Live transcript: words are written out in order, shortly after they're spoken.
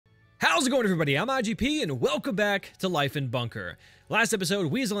How's it going, everybody? I'm IGP, and welcome back to Life in Bunker. Last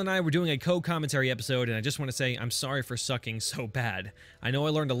episode, Weasel and I were doing a co-commentary episode, and I just want to say I'm sorry for sucking so bad. I know I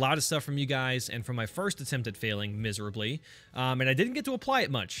learned a lot of stuff from you guys, and from my first attempt at failing miserably, and I didn't get to apply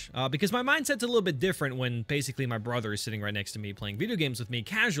it much, because my mindset's a little bit different when basically my brother is sitting right next to me playing video games with me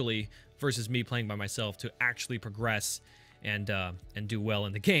casually, versus me playing by myself to actually progress and do well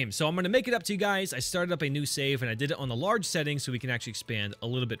in the game. So I'm going to make it up to you guys. I started up a new save, and I did it on the large settings so we can actually expand a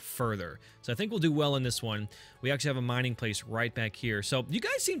little bit further. So I think we'll do well in this one. We actually have a mining place right back here. So you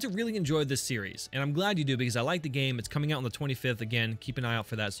guys seem to really enjoy this series, and I'm glad you do because I like the game. It's coming out on the 25th. Again, keep an ey out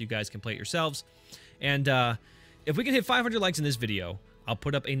for that so you guys can play it yourselves. And if we can hit 500 likes in this video, I'll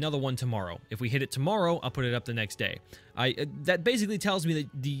put up another one tomorrow. If we hit it tomorrow, I'll put it up the next day. That basically tells me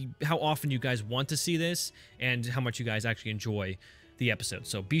that how often you guys want to see this and how much you guys actually enjoy the episode.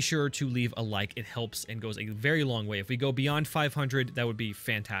 So be sure to leave a like. It helps and goes a very long way. If we go beyond 500, that would be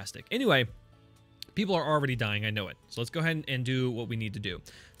fantastic. Anyway, people are already dying, I know it. So let's go ahead and do what we need to do.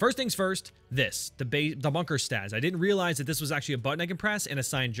 First things first, the bunker stats. I didn't realize that this was actually a button I can press and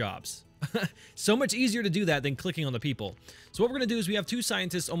assign jobs. So much easier to do that than clicking on the people. So what we're going to do is we have two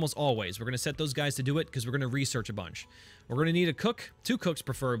scientists almost always. We're going to set those guys to do it because we're going to research a bunch. We're going to need a cook, 2 cooks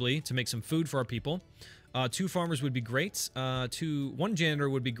preferably, to make some food for our people. 2 farmers would be great. 1 janitor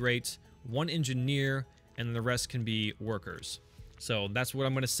would be great. 1 engineer, and then the rest can be workers. So that's what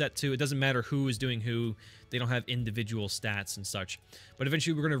I'm going to set to. It doesn't matter who is doing who. They don't have individual stats and such. But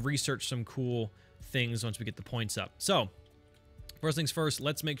eventually we're going to research some cool things once we get the points up. So first things first,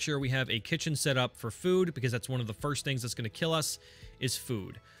 let's make sure we have a kitchen set up for food, because that's one of the first things that's going to kill us is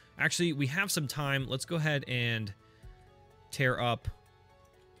food. Actually, we have some time. Let's go ahead and tear up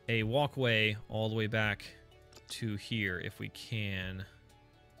a walkway all the way back to here if we can.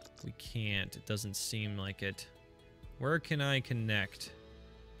 We can't. It doesn't seem like it. Where can I connect?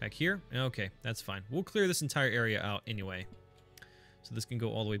 Back here? Okay, that's fine. We'll clear this entire area out anyway. So this can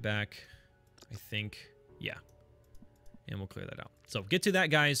go all the way back, I think. Yeah. And we'll clear that out. So get to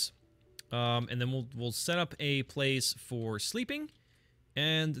that, guys. And then we'll set up a place for sleeping.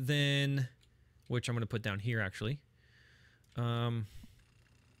 And then, which I'm going to put down here, actually. Can't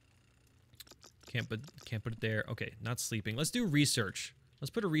put it there. Okay, not sleeping. Let's do research.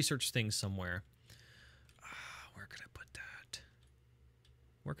 Let's put a research thing somewhere. Where could I put that?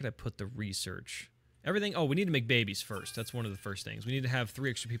 Where could I put the research? Everything. Oh, we need to make babies first. That's one of the first things. We need to have 3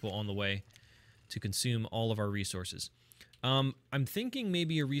 extra people on the way to consume all of our resources. I'm thinking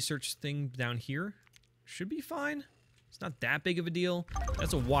maybe a research thing down here should be fine. It's not that big of a deal.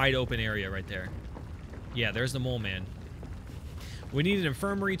 That's a wide open area right there. Yeah, there's the mole man. We need an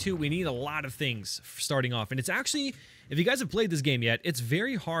infirmary too. We need a lot of things starting off. And it's actually, if you guys have played this game yet, it's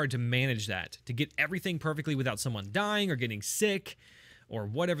very hard to manage that, to get everything perfectly without someone dying or getting sick or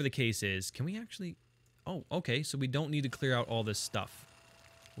whatever the case is. Can we actually, oh, okay. So we don't need to clear out all this stuff.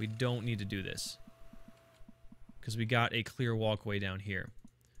 We don't need to do this, because we got a clear walkway down here.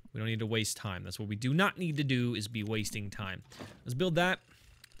 We don't need to waste time. That's what we do not need to do, is be wasting time. Let's build that.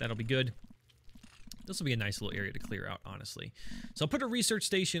 That'll be good. This will be a nice little area to clear out, honestly. So I'll put a research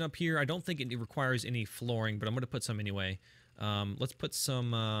station up here. I don't think it requires any flooring, but I'm going to put some anyway. Let's put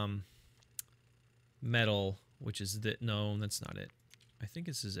some metal, which is the... No, that's not it. I think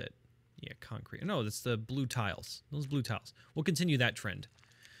this is it. Yeah, concrete. No, that's the blue tiles. Those blue tiles. We'll continue that trend.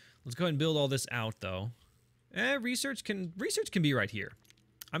 Let's go ahead and build all this out, though. Research can be right here.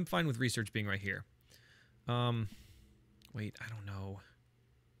 I'm fine with research being right here. Wait, I don't know.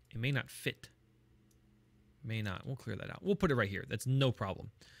 It may not fit. May not. We'll clear that out. We'll put it right here. That's no problem.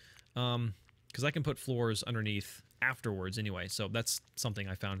 Because I can put floors underneath afterwards anyway. So that's something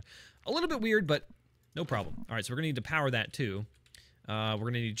I found a little bit weird, but no problem. All right, so we're going to need to power that too. We're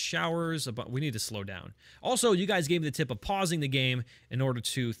going to need showers. We need to slow down. Also, you guys gave me the tip of pausing the game in order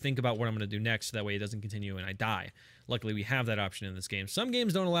to think about what I'm going to do next, so that way it doesn't continue and I die. Luckily, we have that option in this game. Some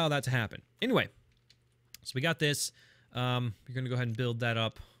games don't allow that to happen. Anyway, so we got this. You're going to go ahead and build that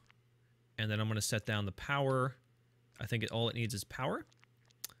up. And then I'm going to set down the power. I think all it needs is power.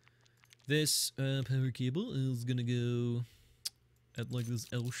 This power cable is going to go at like this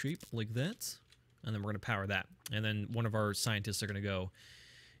L shape, like that. And then we're going to power that. And then one of our scientists are going to go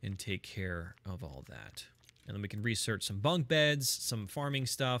and take care of all that. And then we can research some bunk beds, some farming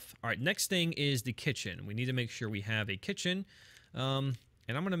stuff. All right, next thing is the kitchen. We need to make sure we have a kitchen. And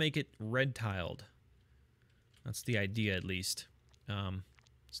I'm going to make it red tiled. That's the idea, at least.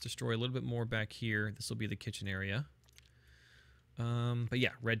 Let's destroy a little bit more back here. This will be the kitchen area. But yeah,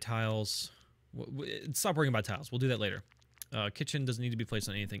 red tiles. Stop worrying about tiles. We'll do that later. Kitchen doesn't need to be placed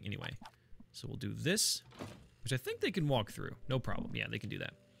on anything anyway. So we'll do this, which I think they can walk through. No problem. Yeah, they can do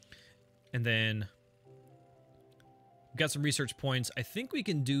that. And then we've got some research points. I think we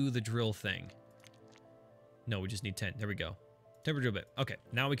can do the drill thing. No, we just need 10. There we go. Temper drill bit. Okay,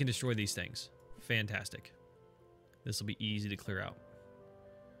 now we can destroy these things. Fantastic. This will be easy to clear out.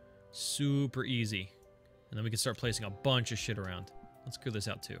 Super easy. And then we can start placing a bunch of shit around. Let's clear this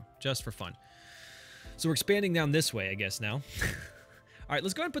out too, just for fun. So we're expanding down this way, I guess, now. All right,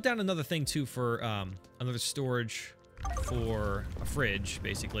 let's go ahead and put down another thing too for another storage for a fridge,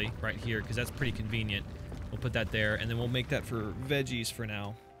 basically, right here, because that's pretty convenient. We'll put that there, and then we'll make that for veggies for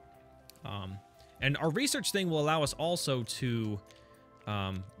now. And our research thing will allow us also to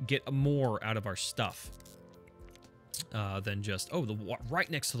get more out of our stuff than just... Oh, right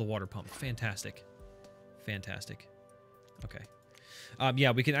next to the water pump. Fantastic. Fantastic. Okay.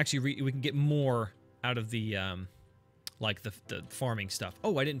 Yeah, we can actually we can get more out of the like the farming stuff.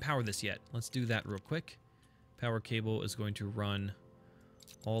 Oh, I didn't power this yet. Let's do that real quick. Power cable is going to run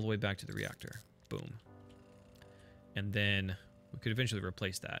all the way back to the reactor. Boom. And then we could eventually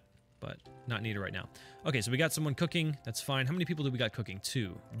replace that, but not needed right now. Okay, so we got someone cooking. That's fine. How many people do we got cooking?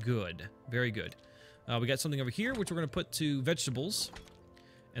 2. Good. Very good. We got something over here, which we're going to put to vegetables.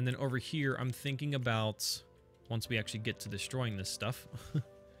 And then over here, I'm thinking about, once we actually get to destroying this stuff,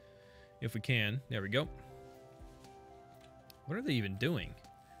 if we can. There we go. What are they even doing?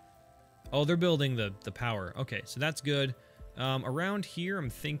 Oh, they're building the power. Okay, so that's good. Around here, I'm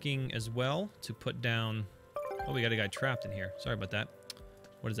thinking as well to put down... Oh, we got a guy trapped in here. Sorry about that.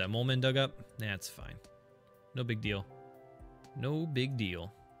 What is that, mole men dug up? Nah, it's fine. No big deal. No big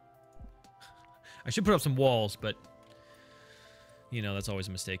deal. I should put up some walls, but... You know, that's always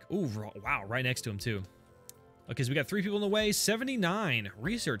a mistake. Ooh, wow, right next to him, too. Okay, so we got 3 people in the way. 79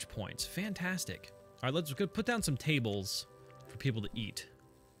 research points. Fantastic. All right, let's go put down some tables for people to eat.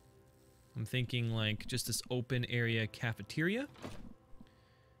 I'm thinking, like, just this open area cafeteria.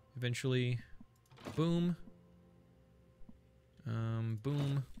 Eventually, boom.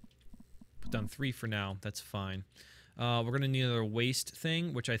 Boom. Put down 3 for now. That's fine. We're going to need another waste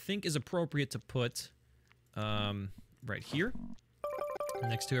thing, which I think is appropriate to put right here.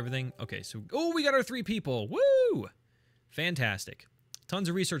 Next to everything. Okay, so... Oh, we got our 3 people! Woo! Fantastic. Tons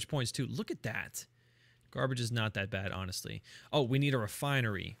of research points, too. Look at that. Garbage is not that bad, honestly. Oh, we need a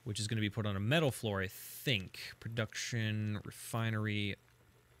refinery, which is going to be put on a metal floor, I think. Production, refinery...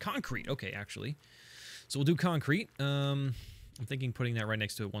 Concrete. Okay, actually. So we'll do concrete. I'm thinking putting that right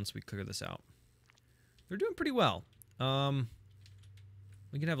next to it once we clear this out. They're doing pretty well. We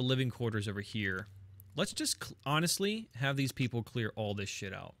can have a living quarters over here. Let's just honestly have these people clear all this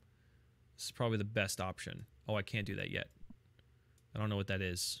shit out. This is probably the best option. Oh, I can't do that yet. I don't know what that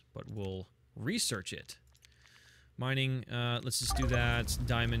is, but we'll research it. Mining, let's just do that.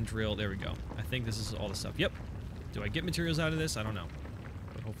 Diamond drill, there we go. I think this is all the stuff. Yep. Do I get materials out of this? I don't know.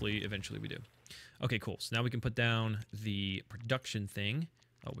 But hopefully, eventually we do. Okay, cool. So now we can put down the production thing.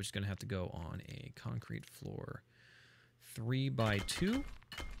 Oh, we're just going to have to go on a concrete floor. 3 by 2.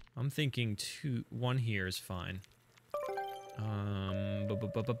 I'm thinking 1 here is fine.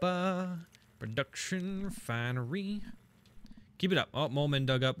 Production refinery. Keep it up. Oh, mole men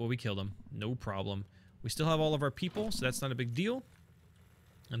dug up. Well, we killed them. No problem. We still have all of our people, so that's not a big deal.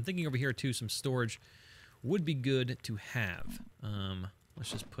 I'm thinking over here, too, some storage would be good to have.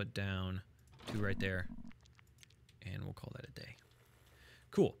 Let's just put down 2 right there. And we'll call that a day.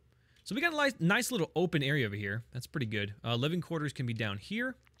 Cool. So we got a nice little open area over here. That's pretty good. Living quarters can be down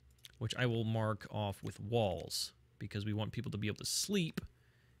here, which I will mark off with walls because we want people to be able to sleep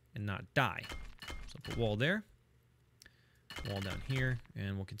and not die. So put wall there, wall down here,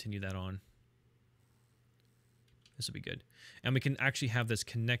 and we'll continue that on. This will be good. And we can actually have this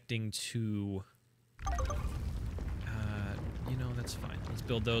connecting to... you know, that's fine. Let's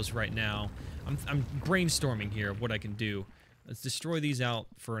build those right now. I'm brainstorming here of what I can do. Let's destroy these out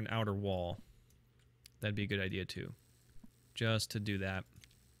for an outer wall. That'd be a good idea, too. Just to do that.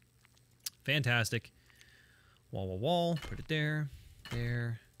 Fantastic. Wall. Put it there.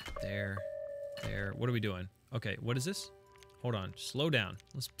 There. What are we doing? Okay, what is this? Hold on. Slow down.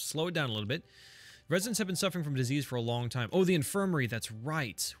 Let's slow it down a little bit. Residents have been suffering from disease for a long time. Oh, the infirmary. That's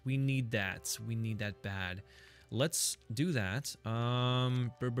right. We need that. We need that bad. Let's do that.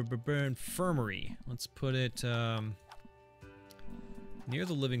 Infirmary. Let's put it near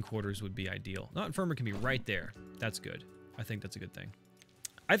the living quarters would be ideal. Not infirmary can be right there. That's good. I think that's a good thing.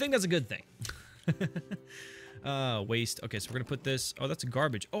 I think that's a good thing. Waste. Okay, so we're gonna put this. Oh, that's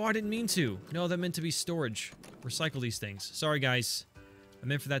garbage. Oh, I didn't mean to. No, that meant to be storage. Recycle these things. Sorry, guys. I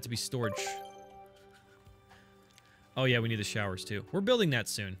meant for that to be storage. Oh yeah, we need the showers too. We're building that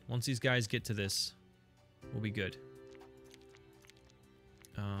soon. Once these guys get to this, we'll be good.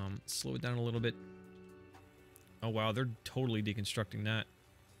 Slow it down a little bit. Oh, wow, they're totally deconstructing that.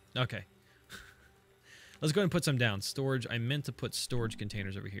 Okay. Let's go ahead and put some down. Storage, I meant to put storage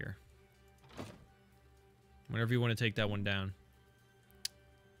containers over here. Whenever you want to take that one down.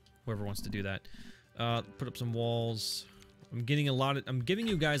 Whoever wants to do that. Put up some walls. I'm giving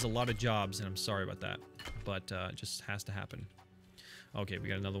you guys a lot of jobs, and I'm sorry about that. But it just has to happen. Okay, we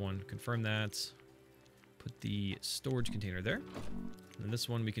got another one. Confirm that. Put the storage container there. And then this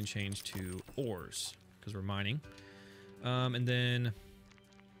one we can change to ores, because we're mining. And then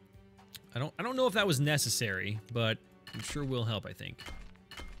I don't know if that was necessary, but it sure will help, I think.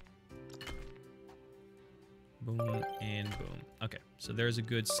 Boom and boom. Okay, so there's a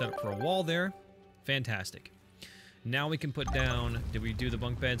good setup for a wall there. Fantastic. Now we can put down, did we do the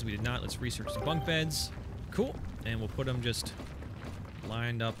bunk beds? We did not. Let's research the bunk beds. Cool. And we'll put them just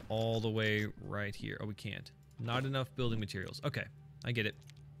lined up all the way right here. Oh, we can't. Not enough building materials. Okay, I get it.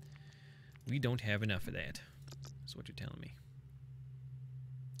 We don't have enough of that. That's what you're telling me.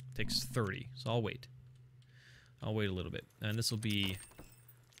 Takes 30, so I'll wait. I'll wait a little bit. And this will be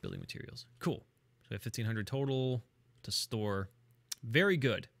building materials. Cool. So we have 1,500 total to store. Very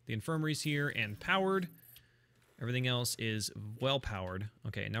good. The infirmary's here and powered. Everything else is well powered.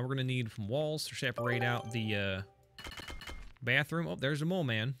 Okay, now we're going to need some walls to separate out the bathroom. Oh, there's the mole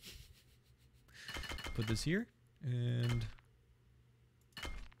man. Put this here and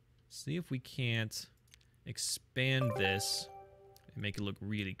see if we can't expand this and make it look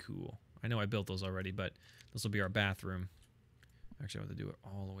really cool. I know I built those already, but this will be our bathroom. Actually, I have to do it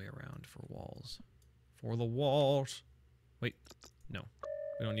all the way around for walls. For the walls. Wait, no.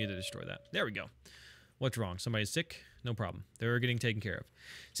 We don't need to destroy that. There we go. What's wrong? Somebody's sick? No problem. They're getting taken care of.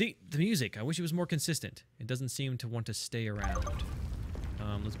 See, the music. I wish it was more consistent. It doesn't seem to want to stay around.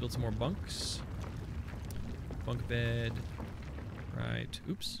 Let's build some more bunks. Bunk bed. Right.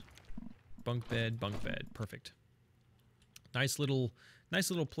 Oops. Bunk bed, bunk bed. Perfect. Nice little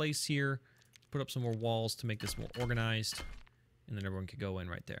place here. Put up some more walls to make this more organized. And then everyone could go in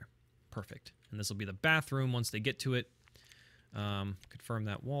right there. Perfect. And this will be the bathroom once they get to it. Confirm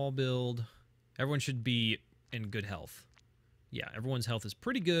that wall build. Everyone should be in good health. Yeah, everyone's health is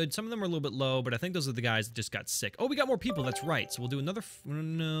pretty good. Some of them are a little bit low, but I think those are the guys that just got sick. Oh, we got more people. That's right. So we'll do another...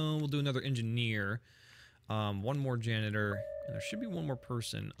 No, we'll do another engineer. One more janitor. And there should be one more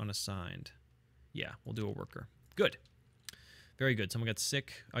person unassigned. Yeah, we'll do a worker. Good. Very good. Someone got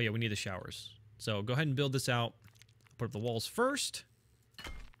sick. Oh, yeah, we need the showers. So go ahead and build this out. Put up the walls first.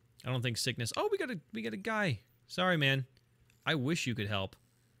 I don't think sickness... Oh, we got a guy. Sorry, man. I wish you could help.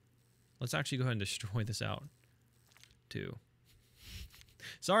 Let's actually go ahead and destroy this out, too.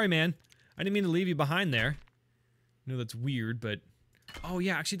 Sorry, man. I didn't mean to leave you behind there. I know that's weird, but... Oh,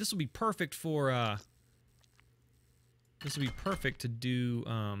 yeah, actually, this will be perfect for, This will be perfect to do,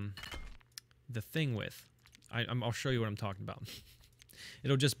 the thing with. I'll show you what I'm talking about.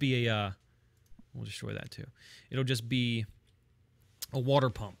 It'll just be a, We'll destroy that, too. It'll just be a water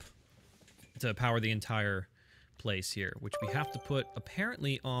pump to power the entire place here, which we have to put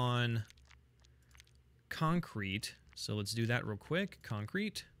apparently on concrete. So let's do that real quick.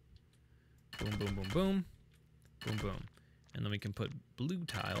 Concrete. Boom, boom, boom, boom. Boom, boom. And then we can put blue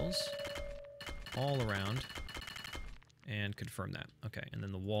tiles all around and confirm that. Okay, and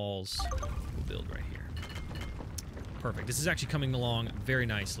then the walls will build right here. Perfect. This is actually coming along very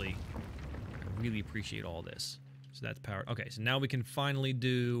nicely. I really appreciate all this. So that's power. Okay, so now we can finally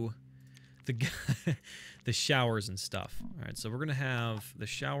do the showers and stuff. All right, so we're gonna have the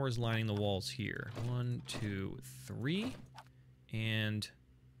showers lining the walls here. 1, 2, 3, and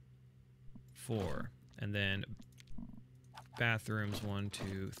 4, and then bathrooms. 1,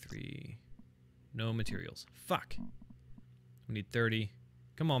 2, 3. No materials. Fuck. We need 30.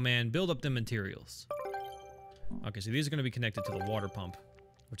 Come on, man. Build up the materials. Okay, so these are gonna be connected to the water pump,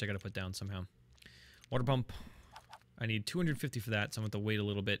 which I gotta put down somehow. Water pump. I need 250 for that, so I'm gonna have to wait a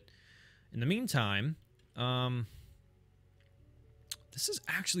little bit. In the meantime, this is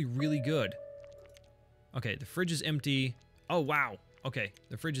actually really good. Okay, the fridge is empty. Oh, wow. Okay,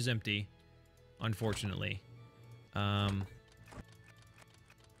 the fridge is empty, unfortunately. Yikes.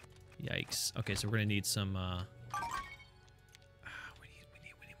 Okay, so we're gonna need some, we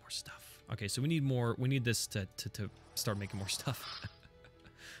need more stuff. Okay, so we need this to start making more stuff.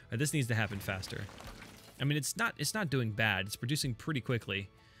 Right, this needs to happen faster. I mean, it's not doing bad. It's producing pretty quickly.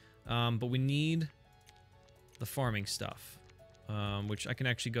 But we need the farming stuff, which I can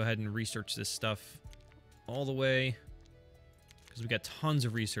actually go ahead and research this stuff all the way, because we got tons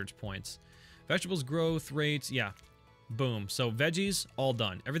of research points. Vegetables growth rates, yeah, boom. So veggies, all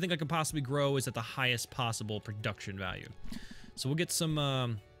done. Everything I can possibly grow is at the highest possible production value. So we'll get some,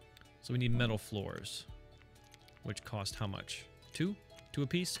 so we need metal floors, which cost how much? 2? 2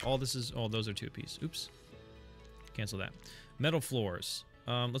 apiece? All this is, oh, those are 2 apiece. Oops. Cancel that. Metal floors.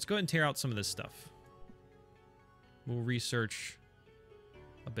 Let's go ahead and tear out some of this stuff. We'll research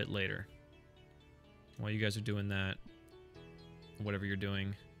a bit later. While you guys are doing that, whatever you're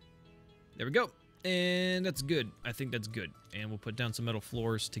doing. There we go. And that's good. I think that's good. And we'll put down some metal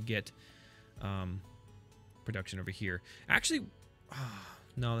floors to get production over here. Actually,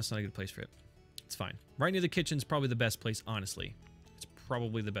 no, that's not a good place for it. It's fine. Right near the kitchen's probably the best place, honestly. It's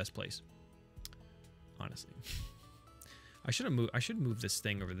probably the best place. Honestly. I should move this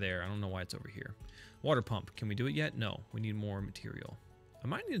thing over there. I don't know why it's over here. Water pump. Can we do it yet? No. We need more material. I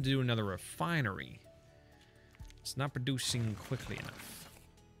might need to do another refinery. It's not producing quickly enough.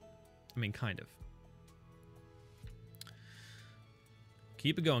 I mean, kind of.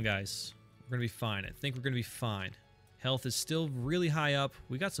 Keep it going, guys. We're going to be fine. I think we're going to be fine. Health is still really high up.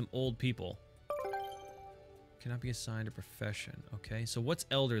 We got some old people. Cannot be assigned a profession. Okay, so what's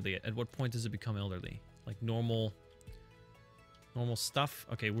elderly? At what point does it become elderly? Like normal stuff?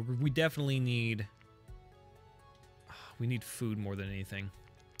 Okay, we definitely need... we need food more than anything.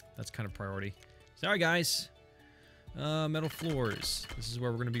 That's kind of priority. Sorry, guys. Metal floors. This is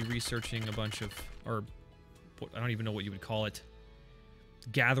where we're going to be researching a bunch of... or I don't even know what you would call it.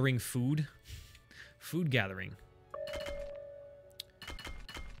 Gathering food? Food gathering.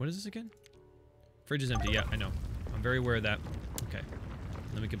 What is this again? Fridge is empty. Yeah, I know. I'm very aware of that. Okay.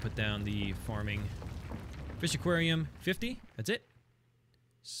 Then we can put down the farming. Fish aquarium. 50? That's it?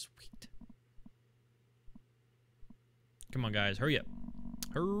 Sweet. Come on, guys. Hurry up.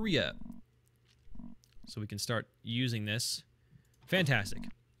 Hurry up. So we can start using this. Fantastic.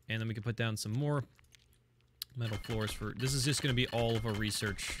 And then we can put down some more metal floors for... This is just going to be all of a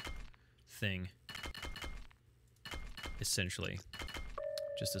research thing. Essentially.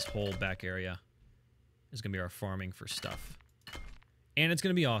 Just this whole back area is going to be our farming for stuff. And it's going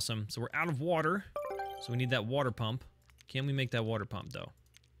to be awesome. So we're out of water. So we need that water pump. Can we make that water pump, though?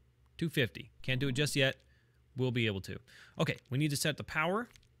 250. Can't do it just yet. We'll be able to. Okay, we need to set the power.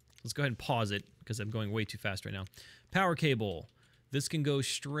 Let's go ahead and pause it, because I'm going way too fast right now. Power cable. This can go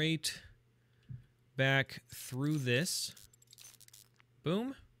straight back through this.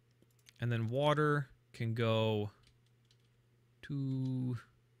 Boom. And then water can go to,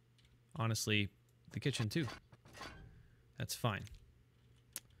 honestly, the kitchen too. That's fine.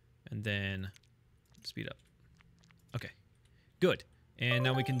 And then speed up. Okay, good. And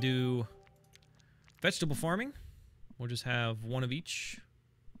now we can do vegetable farming. We'll just have one of each,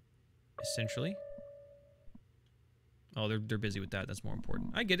 essentially. Oh, they're busy with that. That's more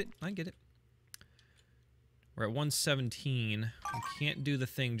important. I get it. I get it. We're at 117. We can't do the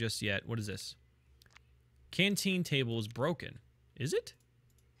thing just yet. What is this? Canteen table is broken. Is it?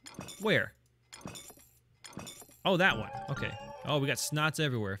 Where? Oh, that one. Okay. Oh, we got snots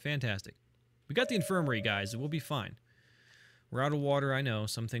everywhere. Fantastic. We got the infirmary, guys. We'll be fine. We're out of water. I know.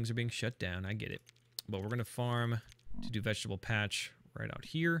 Some things are being shut down. I get it. But we're going to farm to do vegetable patch right out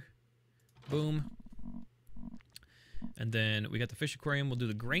here. Boom. And then we got the fish aquarium. We'll do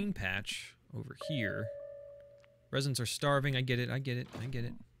the grain patch over here. Residents are starving. I get it. I get it. I get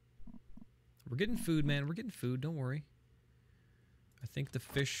it. We're getting food, man. We're getting food. Don't worry. I think the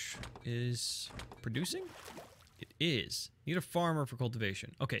fish is producing. It is. Need a farmer for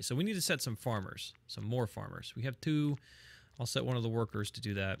cultivation. Okay, so we need to set some farmers. Some more farmers. We have 2. I'll set one of the workers to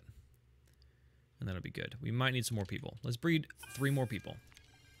do that. And that'll be good. We might need some more people. Let's breed 3 more people.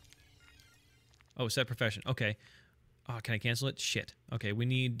 Oh, set profession. Okay. Oh, can I cancel it? Shit. Okay,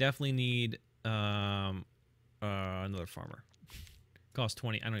 we definitely need another farmer. Cost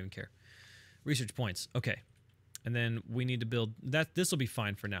 20. I don't even care. Research points. Okay. And then we need to build that. This will be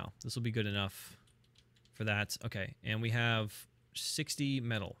fine for now. This will be good enough for that. Okay. And we have 60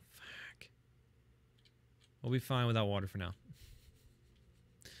 metal. Fuck. We'll be fine without water for now.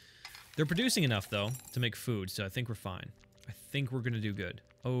 They're producing enough, though, to make food, so I think we're fine. I think we're going to do good.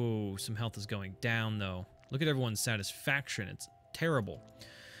 Oh, some health is going down, though. Look at everyone's satisfaction. It's terrible.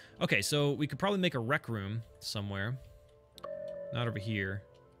 Okay, so we could probably make a rec room somewhere. Not over here,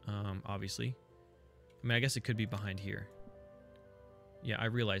 obviously. I mean, I guess it could be behind here. Yeah, I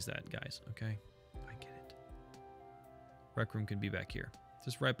realize that, guys. Okay, I get it. Rec room can be back here.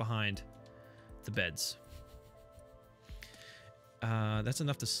 Just right behind the beds. That's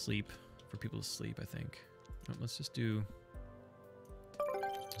enough to sleep, for people to sleep, I think. Oh, let's do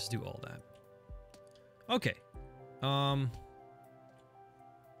all that. Okay.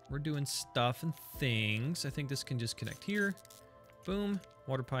 We're doing stuff and things. I think this can just connect here. Boom.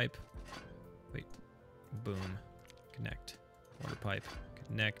 Water pipe. Wait. Boom. Connect. Water pipe,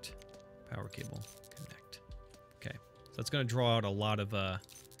 connect. Power cable, connect. Okay, so that's going to draw out a lot of,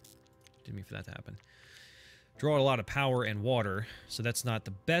 didn't mean for that to happen. Draw out a lot of power and water, so that's not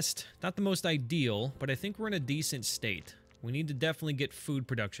the best, not the most ideal, but I think we're in a decent state. We need to definitely get food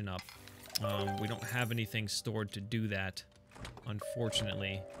production up. We don't have anything stored to do that,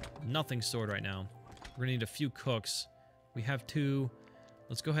 unfortunately. Nothing stored right now. We're gonna need a few cooks. We have 2.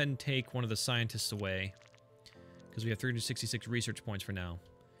 Let's go ahead and take one of the scientists away, because we have 366 research points for now,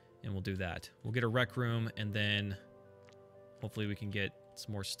 and we'll do that. We'll get a rec room, and then hopefully we can get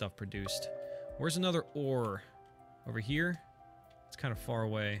some more stuff produced. Where's another ore? Over here? It's kind of far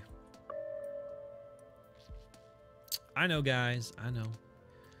away. I know, guys. I know.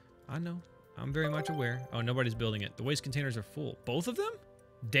 I know. I'm very much aware. Oh, nobody's building it. The waste containers are full. Both of them?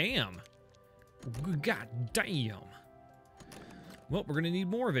 Damn. God damn. Well, we're going to need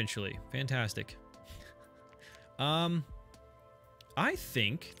more eventually. Fantastic. I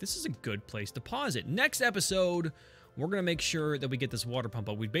think this is a good place to pause it. Next episode, we're going to make sure that we get this water pump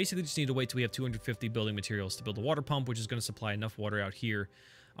up. We basically just need to wait till we have 250 building materials to build a water pump, which is going to supply enough water out here.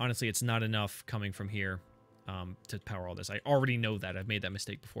 Honestly, it's not enough coming from here to power all this. I already know that. I've made that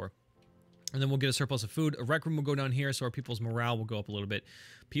mistake before. And then we'll get a surplus of food. A rec room will go down here, so our people's morale will go up a little bit.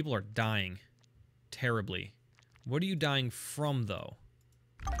 People are dying terribly. What are you dying from, though?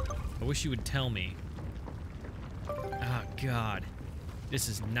 I wish you would tell me. Oh, God. This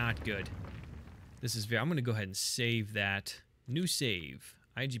is not good. This is very... I'm going to go ahead and save that. New save.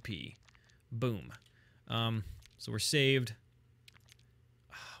 IGP. Boom. So we're saved.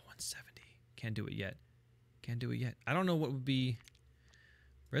 170. Can't do it yet. Can't do it yet. I don't know what would be...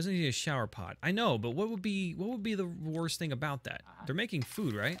 Resident need a shower pot. I know, but what would be the worst thing about that? They're making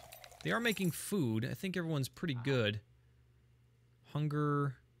food, right? They are making food. I think everyone's pretty good.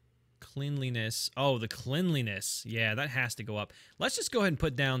 Hunger, cleanliness. Oh, the cleanliness. Yeah, that has to go up. Let's just go ahead and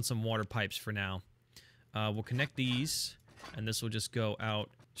put down some water pipes for now. We'll connect these, and this will just go out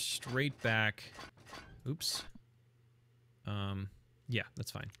straight back. Oops. Yeah,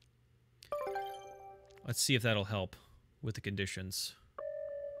 that's fine. Let's see if that'll help with the conditions.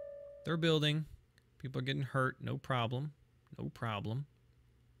 They're building. People are getting hurt. No problem. No problem.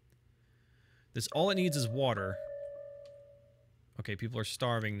 This, all it needs is water. Okay, people are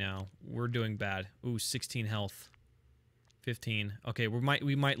starving now. We're doing bad. Ooh, 16 health. 15. Okay,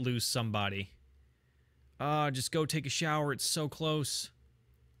 we might lose somebody. Just go take a shower. It's so close.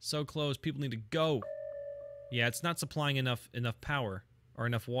 So close. People need to go. Yeah, it's not supplying enough power or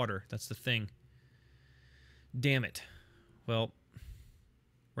enough water. That's the thing. Damn it. Well,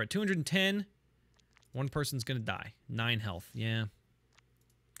 we're at 210. One person's gonna die. 9 health. Yeah.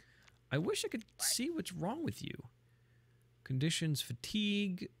 I wish I could see what's wrong with you. Conditions,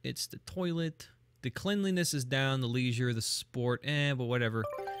 fatigue. It's the toilet. The cleanliness is down. The leisure, the sport. But whatever.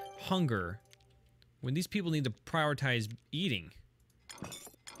 Hunger. When these people need to prioritize eating.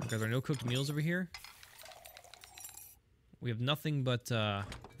 Okay, are there no cooked meals over here? We have nothing but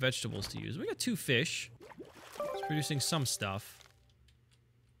vegetables to use. We got 2 fish. It's producing some stuff.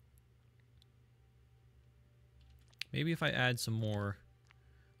 Maybe if I add some more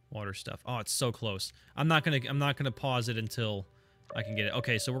water stuff. Oh, it's so close. I'm not gonna pause it until I can get it.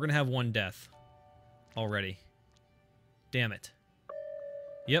 Okay, so we're gonna have 1 death already. Damn it.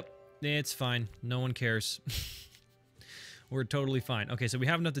 Yep, it's fine. No one cares. We're totally fine. Okay, so we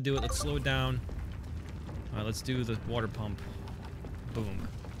have enough to do it. Let's slow it down. All right, let's do the water pump. Boom.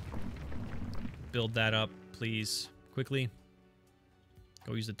 Build that up, please. Quickly.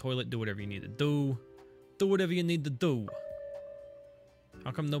 Go use the toilet. Do whatever you need to do. Do whatever you need to do.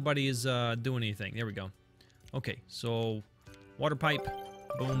 How come nobody is doing anything? There we go. Okay, so water pipe.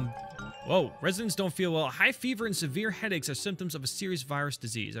 Boom. Whoa, residents don't feel well. High fever and severe headaches are symptoms of a serious virus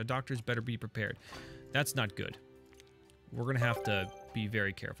disease. Our doctors better be prepared. That's not good. We're gonna have to be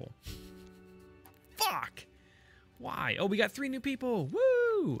very careful. Fuck! Why? Oh, we got 3 new people.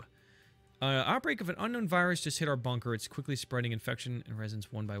 Woo! Outbreak of an unknown virus just hit our bunker. It's quickly spreading infection and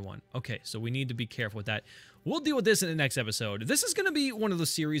residents one by one. Okay, so we need to be careful with that. We'll deal with this in the next episode. This is going to be one of those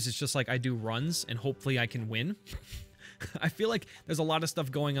series. It's just like I do runs, and hopefully I can win. I feel like there's a lot of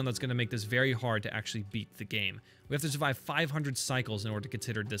stuff going on that's going to make this very hard to actually beat the game. We have to survive 500 cycles in order to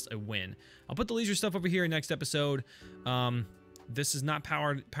consider this a win. I'll put the leisure stuff over here in next episode. This is not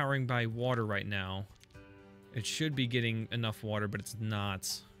powering by water right now. It should be getting enough water, but it's not.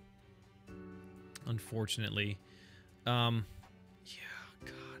 Unfortunately. Yeah,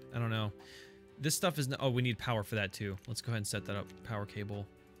 God. I don't know. This stuff is... Oh, we need power for that, too. Let's go ahead and set that up. Power cable.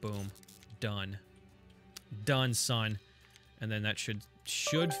 Boom. Done. Done, son. And then that should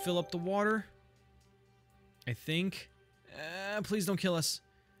fill up the water. I think. please don't kill us.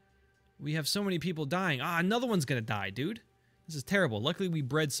 We have so many people dying. Ah, another one's gonna die, dude. This is terrible. Luckily, we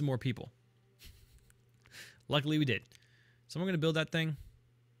bred some more people. Luckily, we did. Someone gonna build that thing?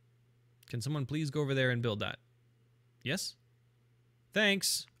 Can someone please go over there and build that? Yes?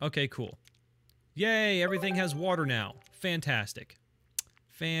 Thanks. Okay, cool. Yay, everything has water now. Fantastic.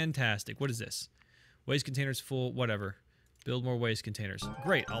 Fantastic. What is this? Waste containers full, whatever. Build more waste containers.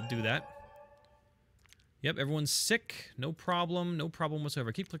 Great, I'll do that. Yep, everyone's sick. No problem. No problem whatsoever.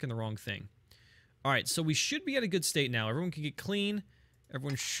 I keep clicking the wrong thing. All right, so we should be at a good state now. Everyone can get clean.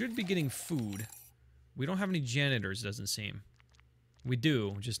 Everyone should be getting food. We don't have any janitors, doesn't seem. We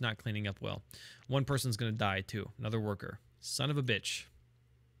do, just not cleaning up well. One person's gonna die, too. Another worker. Son of a bitch.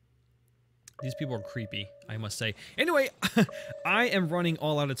 These people are creepy, I must say. Anyway, I am running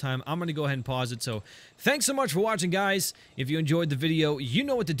all out of time. I'm going to go ahead and pause it. So thanks so much for watching, guys. If you enjoyed the video, you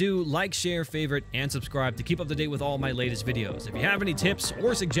know what to do. Like, share, favorite, and subscribe to keep up to date with all my latest videos. If you have any tips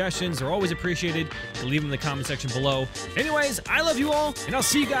or suggestions, they're always appreciated. Leave them in the comment section below. Anyways, I love you all, and I'll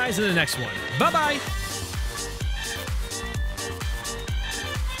see you guys in the next one. Bye-bye.